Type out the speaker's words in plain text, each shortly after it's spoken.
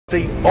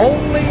The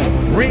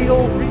only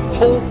real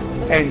hope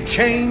and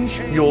change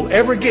you'll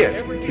ever get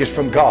is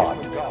from God.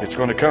 It's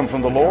going to come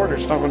from the Lord, or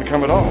it's not going to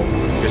come at all.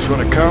 It's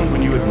going to come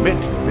when you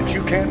admit that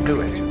you can't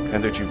do it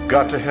and that you've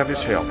got to have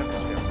His help.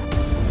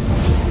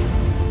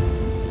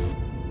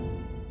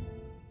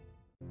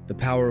 The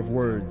power of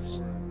words.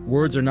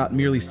 Words are not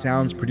merely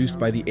sounds produced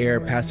by the air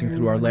passing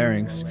through our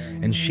larynx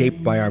and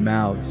shaped by our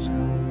mouths.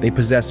 They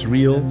possess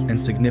real and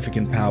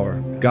significant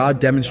power. God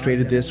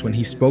demonstrated this when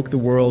He spoke the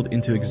world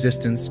into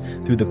existence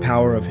through the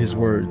power of His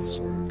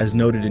words, as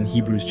noted in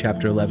Hebrews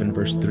chapter 11,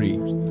 verse 3.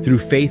 Through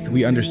faith,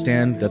 we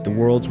understand that the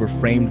worlds were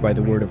framed by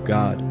the word of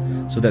God,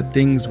 so that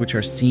things which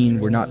are seen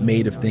were not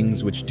made of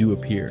things which do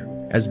appear.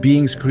 As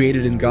beings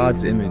created in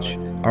God's image,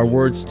 our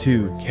words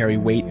too carry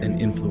weight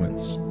and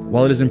influence.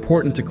 While it is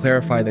important to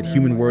clarify that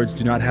human words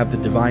do not have the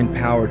divine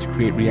power to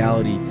create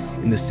reality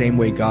in the same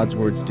way God's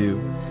words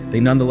do, they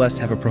nonetheless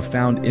have a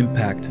profound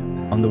impact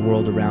on the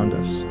world around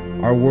us.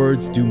 Our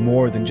words do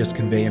more than just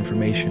convey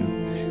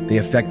information. They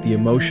affect the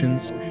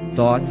emotions,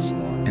 thoughts,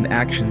 and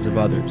actions of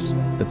others.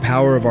 The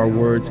power of our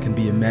words can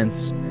be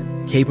immense,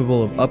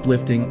 capable of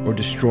uplifting or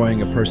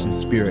destroying a person's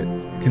spirit.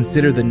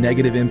 Consider the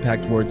negative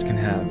impact words can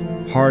have.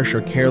 Harsh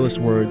or careless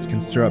words can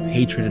stir up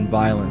hatred and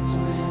violence,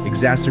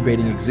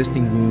 exacerbating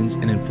existing wounds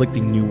and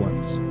inflicting new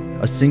ones.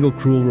 A single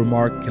cruel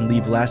remark can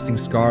leave lasting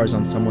scars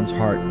on someone's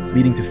heart,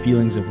 leading to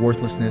feelings of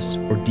worthlessness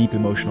or deep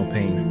emotional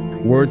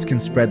pain. Words can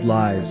spread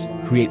lies,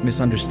 create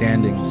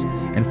misunderstandings,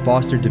 and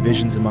foster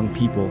divisions among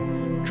people,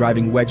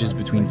 driving wedges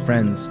between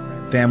friends,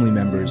 family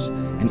members,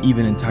 and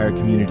even entire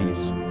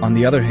communities. On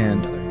the other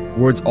hand,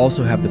 words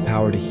also have the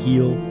power to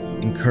heal,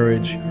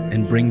 encourage,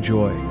 and bring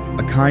joy.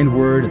 A kind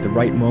word at the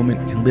right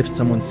moment can lift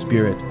someone's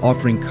spirit,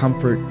 offering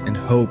comfort and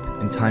hope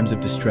in times of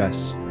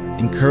distress.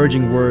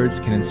 Encouraging words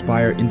can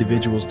inspire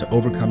individuals to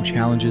overcome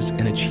challenges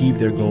and achieve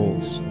their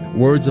goals.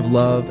 Words of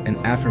love and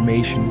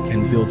affirmation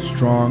can build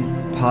strong,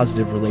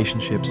 positive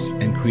relationships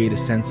and create a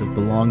sense of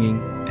belonging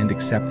and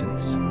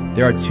acceptance.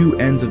 There are two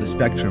ends of the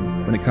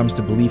spectrum when it comes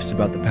to beliefs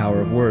about the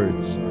power of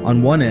words.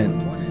 On one end,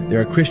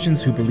 there are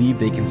Christians who believe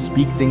they can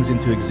speak things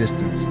into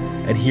existence,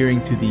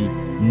 adhering to the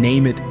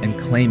name it and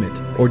claim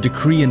it, or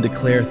decree and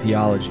declare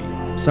theology.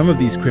 Some of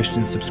these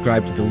Christians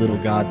subscribe to the little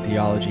God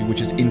theology,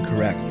 which is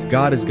incorrect.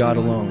 God is God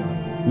alone.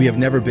 We have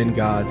never been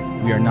God,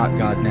 we are not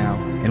God now,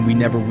 and we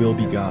never will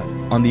be God.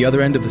 On the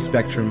other end of the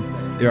spectrum,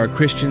 there are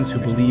Christians who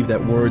believe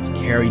that words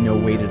carry no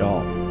weight at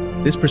all.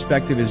 This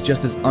perspective is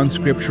just as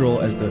unscriptural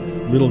as the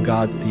little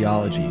God's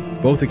theology.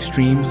 Both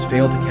extremes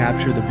fail to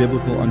capture the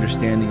biblical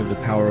understanding of the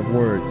power of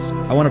words.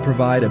 I want to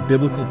provide a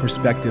biblical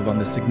perspective on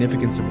the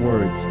significance of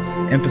words,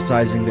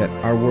 emphasizing that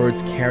our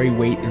words carry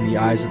weight in the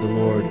eyes of the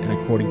Lord and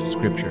according to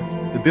Scripture.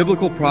 The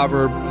biblical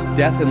proverb,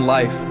 "Death and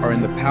life are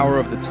in the power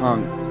of the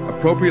tongue,"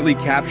 appropriately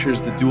captures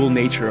the dual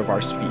nature of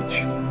our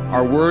speech.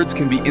 Our words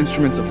can be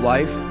instruments of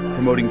life,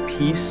 promoting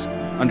peace,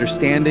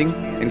 understanding,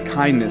 and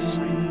kindness,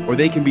 or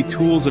they can be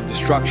tools of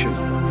destruction,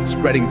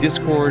 spreading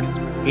discord,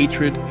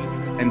 hatred,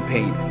 and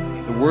pain.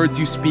 The words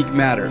you speak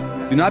matter.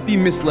 Do not be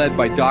misled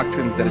by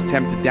doctrines that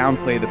attempt to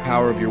downplay the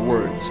power of your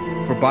words,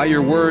 for by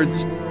your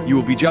words you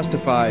will be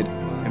justified,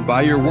 and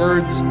by your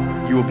words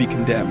you will be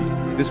condemned.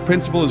 This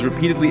principle is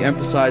repeatedly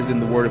emphasized in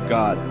the Word of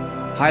God,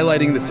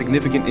 highlighting the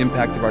significant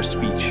impact of our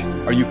speech.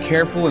 Are you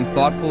careful and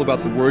thoughtful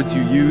about the words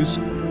you use,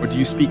 or do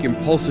you speak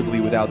impulsively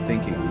without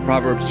thinking?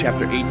 Proverbs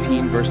chapter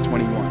 18, verse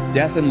 21.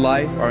 Death and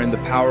life are in the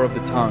power of the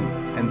tongue,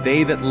 and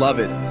they that love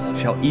it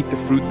shall eat the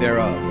fruit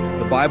thereof.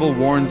 The Bible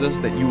warns us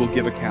that you will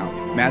give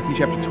account. Matthew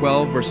chapter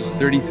 12, verses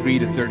 33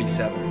 to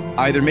 37.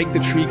 Either make the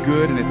tree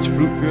good and its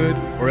fruit good,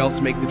 or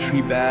else make the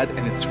tree bad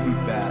and its fruit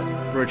bad.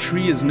 For a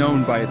tree is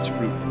known by its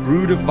fruit.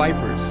 Brood of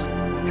vipers,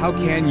 how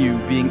can you,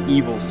 being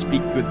evil,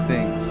 speak good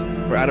things?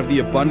 For out of the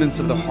abundance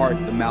of the heart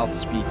the mouth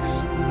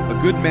speaks. A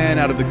good man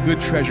out of the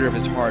good treasure of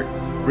his heart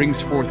brings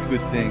forth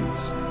good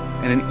things,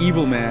 and an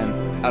evil man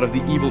out of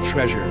the evil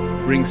treasure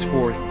brings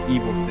forth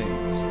evil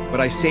things.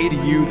 But I say to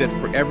you that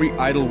for every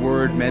idle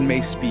word men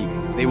may speak,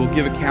 they will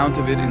give account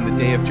of it in the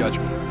day of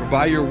judgment. For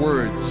by your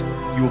words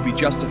you will be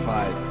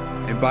justified,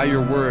 and by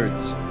your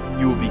words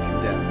you will be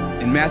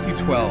condemned. In Matthew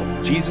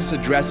 12, Jesus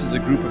addresses a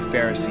group of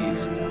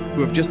Pharisees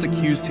who have just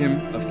accused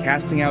him of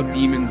casting out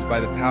demons by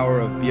the power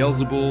of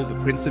Beelzebul,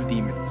 the prince of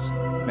demons.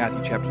 Matthew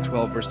chapter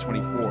 12, verse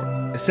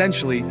 24.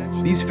 Essentially,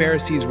 these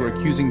Pharisees were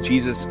accusing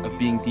Jesus of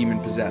being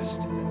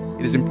demon-possessed.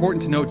 It is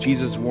important to note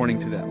Jesus' warning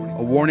to them,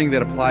 a warning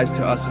that applies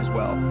to us as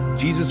well.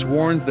 Jesus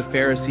warns the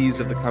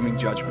Pharisees of the coming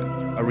judgment,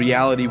 a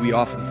reality we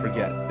often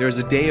forget. There is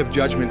a day of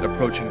judgment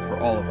approaching for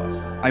all of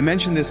us. I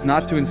mention this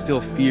not to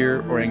instill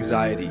fear or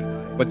anxiety,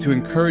 but to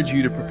encourage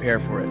you to prepare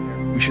for it.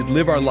 We should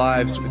live our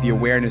lives with the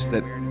awareness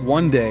that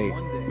one day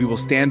we will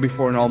stand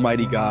before an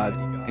almighty God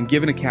and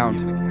give an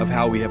account of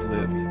how we have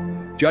lived.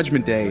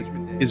 Judgment Day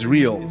is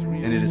real,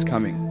 and it is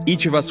coming.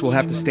 Each of us will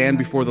have to stand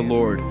before the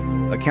Lord,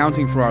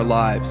 accounting for our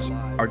lives,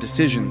 our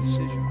decisions,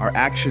 our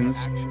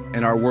actions,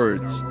 and our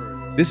words.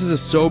 This is a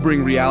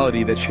sobering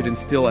reality that should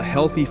instill a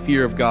healthy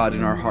fear of God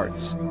in our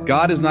hearts.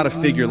 God is not a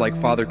figure like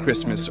Father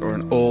Christmas or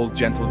an old,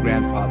 gentle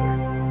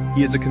grandfather.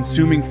 He is a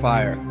consuming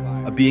fire,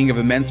 a being of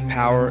immense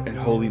power and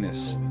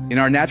holiness. In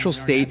our natural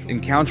state,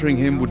 encountering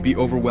him would be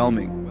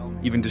overwhelming,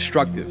 even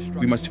destructive.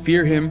 We must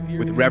fear him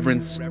with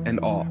reverence and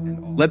awe.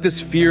 Let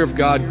this fear of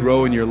God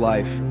grow in your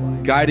life,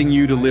 guiding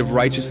you to live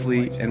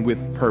righteously and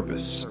with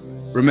purpose.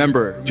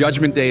 Remember,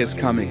 Judgment Day is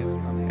coming,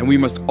 and we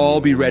must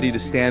all be ready to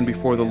stand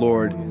before the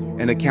Lord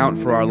and account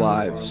for our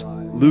lives.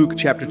 Luke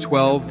chapter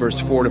 12, verse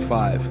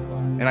 4-5.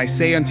 And I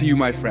say unto you,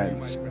 my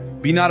friends,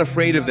 be not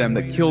afraid of them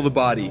that kill the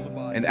body,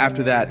 and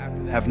after that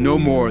have no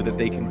more that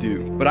they can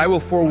do. But I will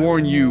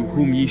forewarn you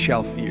whom ye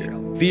shall fear.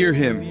 Fear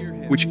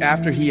him, which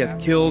after he hath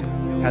killed,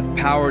 hath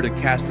power to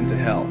cast into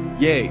hell.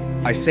 Yea,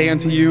 I say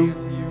unto you,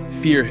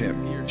 fear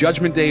him.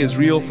 Judgment Day is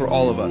real for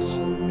all of us,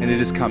 and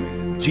it is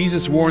coming.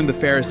 Jesus warned the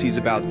Pharisees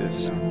about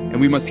this, and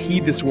we must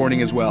heed this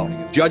warning as well.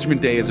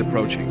 Judgment Day is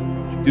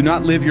approaching. Do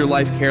not live your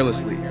life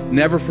carelessly.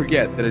 Never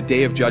forget that a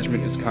day of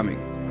judgment is coming.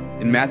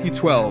 In Matthew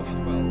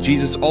 12,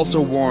 Jesus also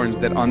warns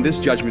that on this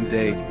judgment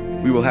day,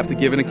 we will have to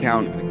give an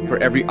account for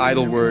every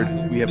idle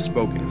word we have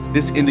spoken.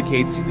 This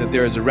indicates that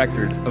there is a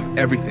record of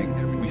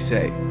everything we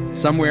say.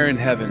 Somewhere in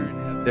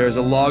heaven, there is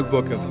a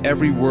logbook of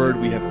every word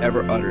we have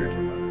ever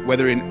uttered,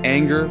 whether in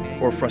anger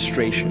or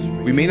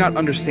frustration. We may not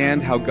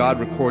understand how God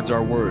records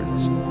our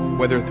words,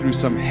 whether through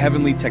some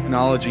heavenly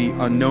technology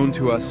unknown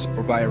to us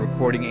or by a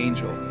recording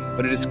angel,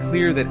 but it is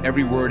clear that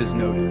every word is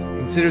noted.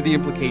 Consider the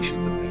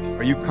implications of this.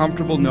 Are you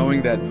comfortable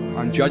knowing that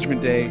on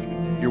Judgment Day,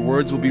 your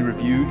words will be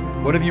reviewed?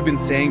 What have you been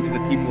saying to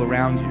the people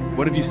around you?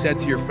 What have you said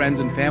to your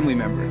friends and family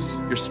members,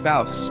 your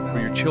spouse, or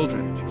your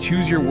children?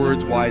 Choose your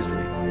words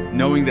wisely,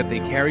 knowing that they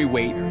carry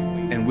weight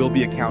and will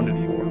be accounted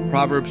for.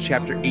 Proverbs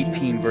chapter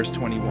 18, verse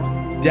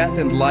 21. Death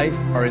and life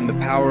are in the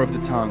power of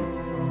the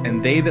tongue,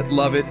 and they that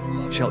love it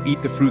shall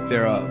eat the fruit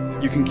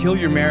thereof. You can kill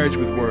your marriage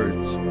with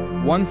words.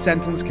 One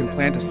sentence can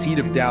plant a seed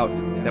of doubt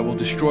that will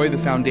destroy the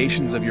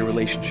foundations of your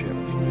relationship.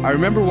 I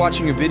remember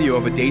watching a video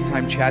of a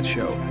daytime chat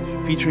show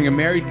featuring a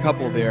married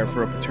couple there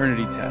for a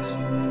paternity test.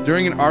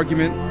 During an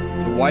argument,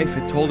 the wife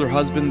had told her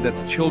husband that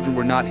the children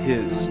were not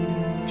his.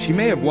 She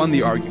may have won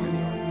the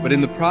argument, but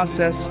in the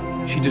process,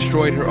 she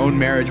destroyed her own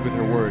marriage with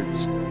her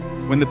words.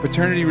 When the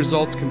paternity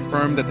results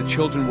confirmed that the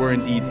children were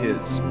indeed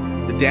his,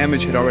 the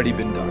damage had already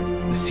been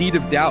done. The seed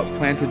of doubt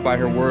planted by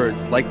her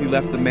words likely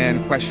left the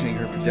man questioning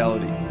her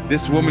fidelity.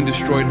 This woman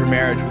destroyed her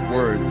marriage with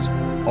words,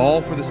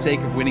 all for the sake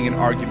of winning an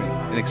argument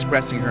and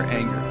expressing her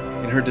anger.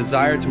 In her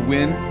desire to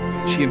win,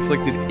 she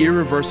inflicted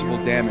irreversible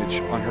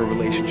damage on her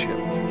relationship.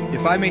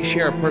 If I may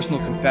share a personal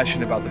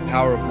confession about the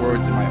power of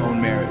words in my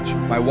own marriage,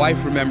 my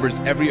wife remembers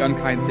every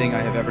unkind thing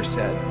I have ever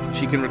said.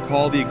 She can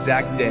recall the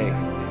exact day,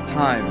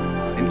 time,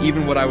 and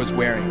even what I was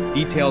wearing,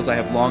 details I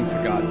have long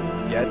forgotten.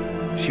 Yet,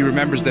 she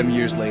remembers them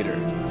years later.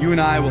 You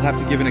and I will have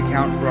to give an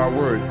account for our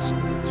words,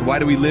 so why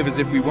do we live as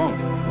if we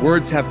won't?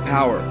 Words have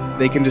power.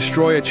 They can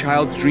destroy a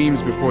child's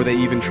dreams before they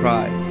even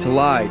try. To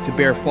lie, to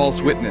bear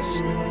false witness,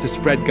 to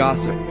spread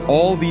gossip.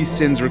 All these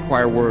sins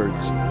require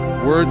words.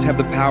 Words have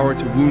the power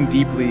to wound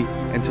deeply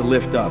and to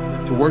lift up.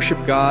 To worship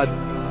God,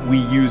 we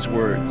use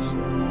words.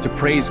 To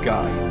praise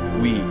God,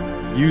 we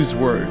use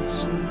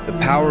words. The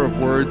power of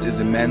words is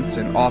immense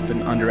and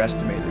often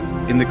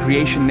underestimated. In the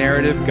creation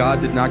narrative,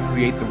 God did not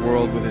create the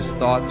world with his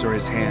thoughts or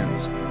his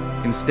hands.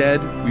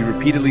 Instead, we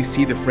repeatedly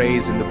see the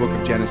phrase in the book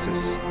of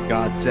Genesis,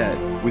 God said.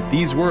 With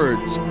these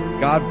words,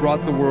 God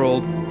brought the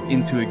world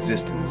into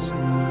existence.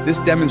 This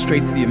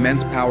demonstrates the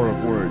immense power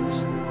of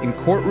words. In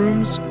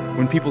courtrooms,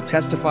 when people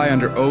testify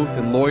under oath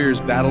and lawyers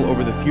battle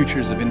over the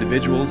futures of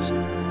individuals,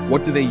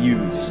 what do they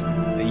use?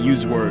 They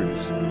use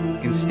words.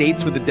 In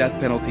states with the death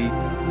penalty,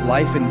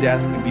 life and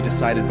death can be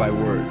decided by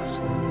words.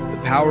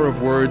 The power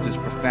of words is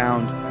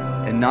profound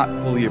and not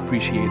fully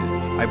appreciated.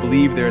 I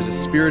believe there is a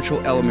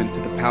spiritual element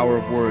to the power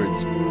of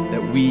words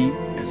that we,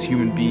 as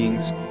human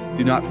beings,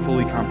 do not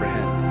fully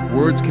comprehend.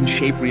 Words can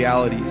shape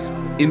realities,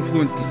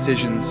 influence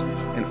decisions,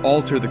 and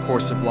alter the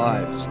course of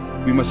lives.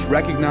 We must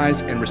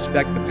recognize and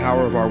respect the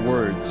power of our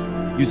words,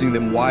 using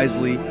them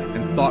wisely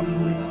and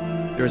thoughtfully.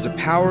 There is a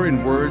power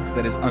in words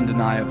that is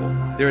undeniable.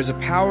 There is a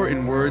power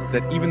in words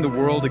that even the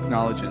world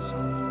acknowledges.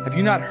 Have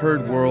you not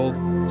heard world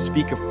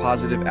speak of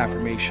positive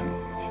affirmation?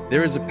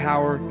 There is a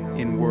power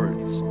in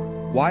words.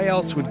 Why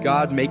else would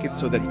God make it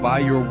so that by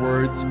your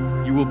words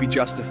you will be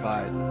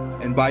justified,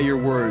 and by your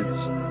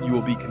words you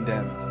will be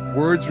condemned?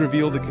 Words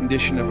reveal the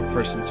condition of a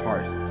person's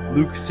heart.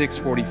 Luke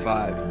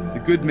 6:45. The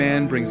good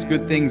man brings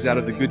good things out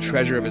of the good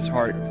treasure of his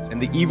heart,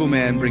 and the evil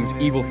man brings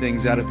evil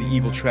things out of the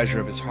evil treasure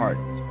of his heart.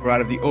 For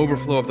out of the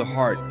overflow of the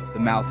heart, the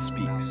mouth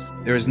speaks.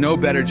 There is no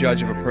better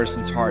judge of a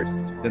person's heart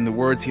than the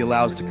words he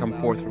allows to come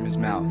forth from his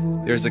mouth.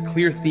 There is a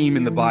clear theme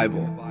in the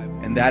Bible,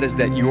 and that is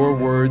that your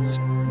words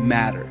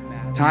matter.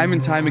 Time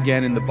and time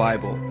again in the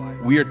Bible,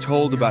 we are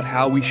told about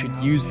how we should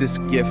use this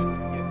gift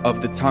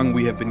of the tongue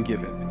we have been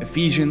given.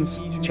 Ephesians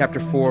chapter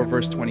 4,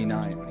 verse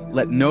 29.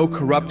 Let no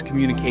corrupt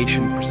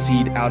communication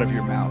proceed out of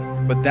your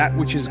mouth, but that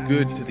which is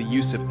good to the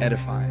use of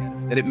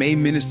edifying, that it may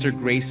minister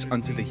grace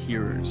unto the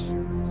hearers.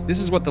 This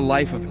is what the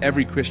life of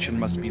every Christian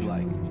must be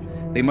like.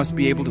 They must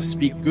be able to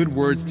speak good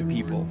words to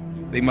people,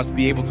 They must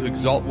be able to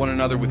exalt one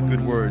another with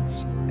good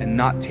words and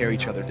not tear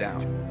each other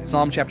down.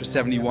 Psalm chapter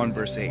 71,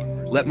 verse 8.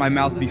 Let my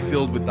mouth be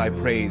filled with thy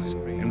praise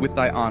and with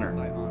thy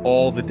honor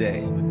all the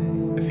day.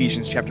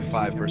 Ephesians chapter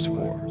 5, verse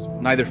 4.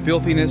 Neither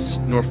filthiness,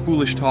 nor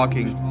foolish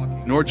talking,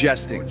 nor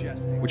jesting,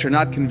 which are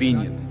not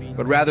convenient,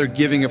 but rather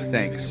giving of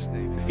thanks.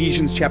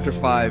 Ephesians chapter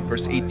 5,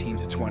 verse 18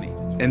 to 20.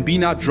 And be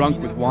not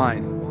drunk with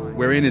wine,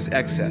 wherein is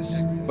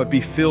excess, but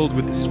be filled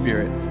with the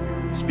Spirit,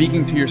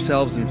 speaking to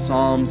yourselves in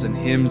psalms and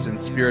hymns and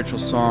spiritual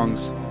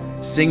songs,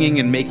 singing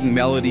and making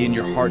melody in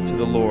your heart to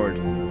the Lord,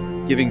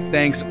 giving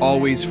thanks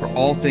always for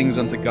all things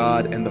unto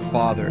God and the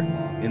Father,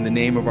 in the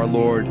name of our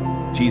Lord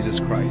Jesus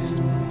Christ.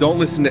 Don't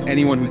listen to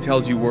anyone who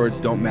tells you words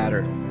don't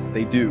matter.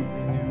 They do.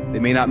 They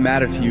may not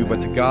matter to you,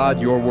 but to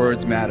God your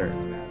words matter.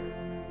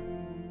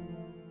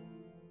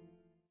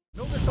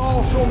 Notice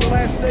also in the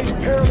last days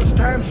perilous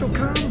times shall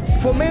come,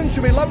 for men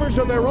shall be lovers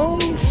of their own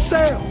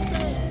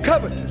selves,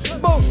 covetous,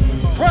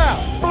 boastful,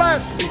 proud,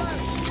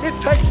 blasphemous. It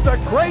takes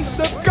the grace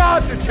of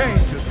God to change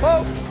us,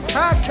 folks.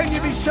 How can you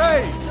be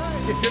saved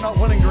if you're not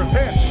willing to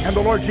repent? And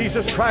the Lord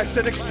Jesus Christ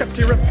said, except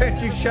ye repent,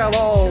 ye shall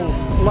all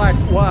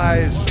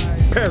likewise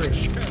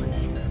perish.